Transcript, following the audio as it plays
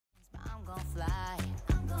gonna fly.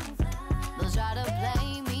 They'll try to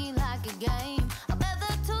play me like a game. I bet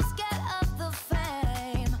they're too scared of the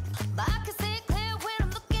fame. But I can see it clear when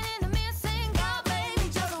I'm looking in the mirror saying, God made me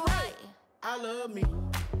just right. I love me.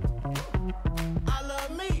 I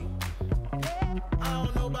love me. I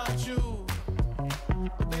don't know about you,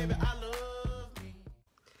 but baby, I love me.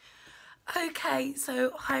 Okay,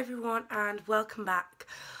 so hi everyone and welcome back.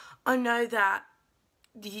 I know that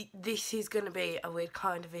this is going to be a weird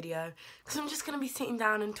kind of video because I'm just going to be sitting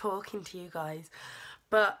down and talking to you guys,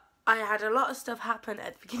 but I had a lot of stuff happen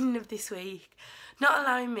at the beginning of this week, not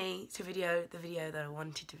allowing me to video the video that I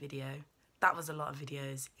wanted to video. That was a lot of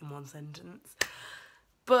videos in one sentence,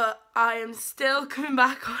 but I am still coming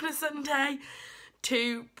back on a Sunday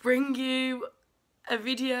to bring you a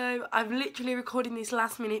video. I'm literally recording this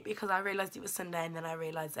last minute because I realised it was Sunday, and then I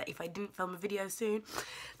realised that if I didn't film a video soon,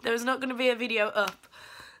 there was not going to be a video up.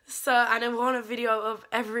 So, and I want a video up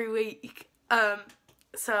every week.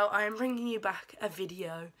 So I am bringing you back a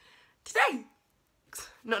video today.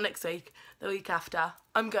 Not next week, the week after.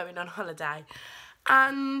 I'm going on holiday.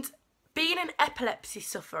 And being an epilepsy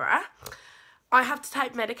sufferer, I have to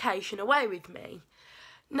take medication away with me.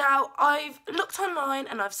 Now, I've looked online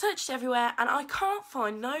and I've searched everywhere and I can't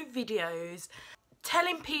find no videos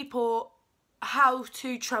telling people how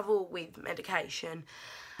to travel with medication.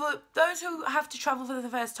 But those who have to travel for the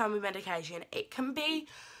first time with medication, it can be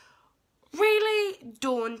really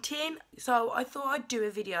daunting. So I thought I'd do a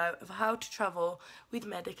video of how to travel with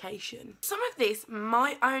medication. Some of this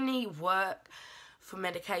might only work for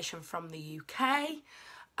medication from the UK,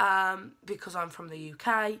 because I'm from the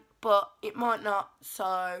UK, but it might not,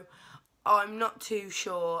 so I'm not too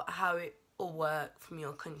sure how it will work from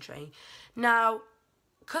your country. Now,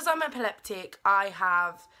 because I'm epileptic, I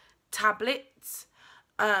have tablets.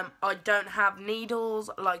 I don't have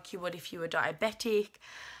needles like you would if you were diabetic,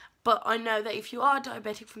 but I know that if you are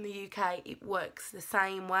diabetic from the UK, it works the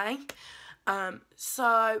same way.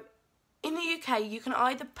 So in the UK, you can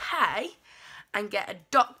either pay and get a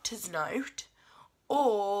doctor's note,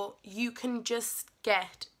 or you can just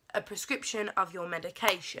get a prescription of your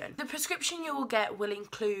medication. The prescription you will get will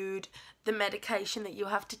include the medication that you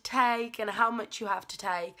have to take and how much you have to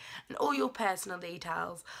take and all your personal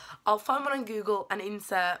details. I'll find one on Google and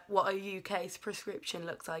insert what a UK's prescription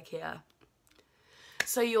looks like here.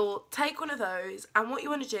 So you'll take one of those, and what you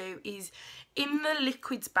want to do is, in the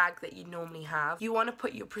liquids bag that you normally have, you want to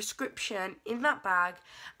put your prescription in that bag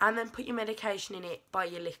and then put your medication in it by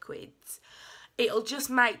your liquids. It'll just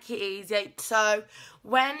make it easier. So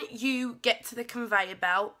when you get to the conveyor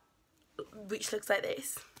belt, which looks like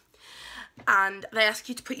this, and they ask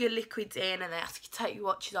you to put your liquids in and they ask you to take your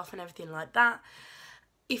watches off and everything like that,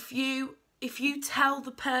 if you tell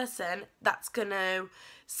the person that's going to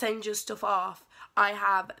send your stuff off, I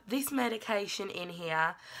have this medication in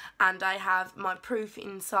here and I have my proof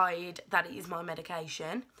inside that it is my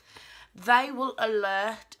medication, they will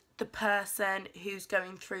alert the person who's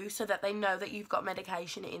going through so that they know that you've got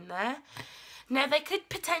medication in there. Now, they could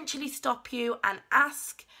potentially stop you and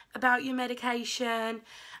ask about your medication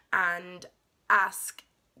and ask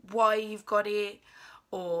why you've got it,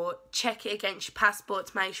 or check it against your passport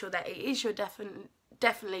to make sure that it is your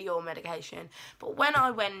definitely your medication. But when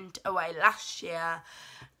I went away last year,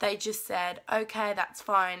 they just said, okay, that's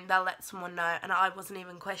fine, they'll let someone know, and I wasn't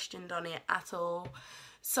even questioned on it at all.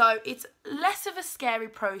 So it's less of a scary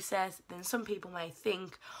process than some people may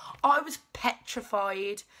think. I was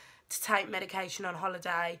petrified to take medication on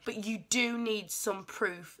holiday, but you do need some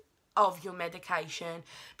proof of your medication,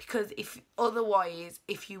 because otherwise,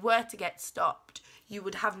 if you were to get stopped, you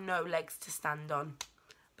would have no legs to stand on,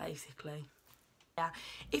 basically. Yeah.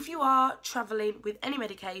 If you are travelling with any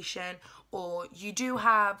medication, or you do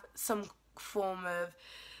have some form of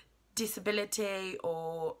disability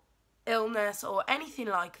or illness or anything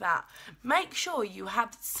like that, make sure you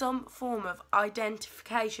have some form of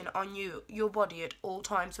identification on your body at all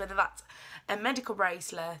times, whether that's a medical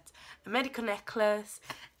bracelet, a medical necklace,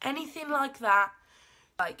 anything like that.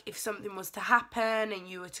 Like, if something was to happen and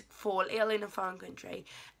you were to fall ill in a foreign country,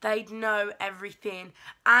 they'd know everything.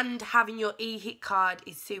 And having your e-hit card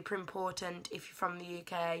is super important if you're from the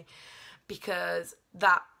UK, because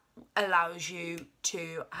that allows you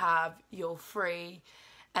to have your free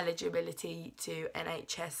eligibility to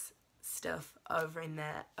NHS stuff over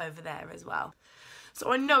there as well.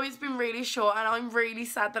 So I know it's been really short, and I'm really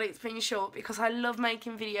sad that it's been short because I love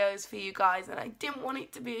making videos for you guys and I didn't want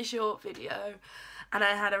it to be a short video, and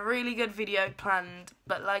I had a really good video planned,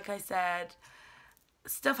 but like I said,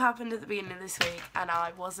 stuff happened at the beginning of this week and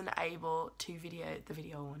I wasn't able to video the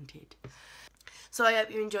video I wanted. So I hope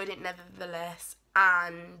you enjoyed it nevertheless,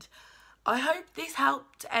 and I hope this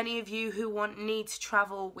helped any of you who need to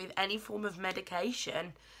travel with any form of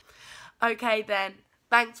medication. Okay then,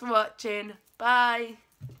 thanks for watching. Bye.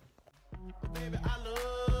 Baby, I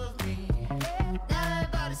love me.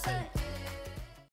 Everybody say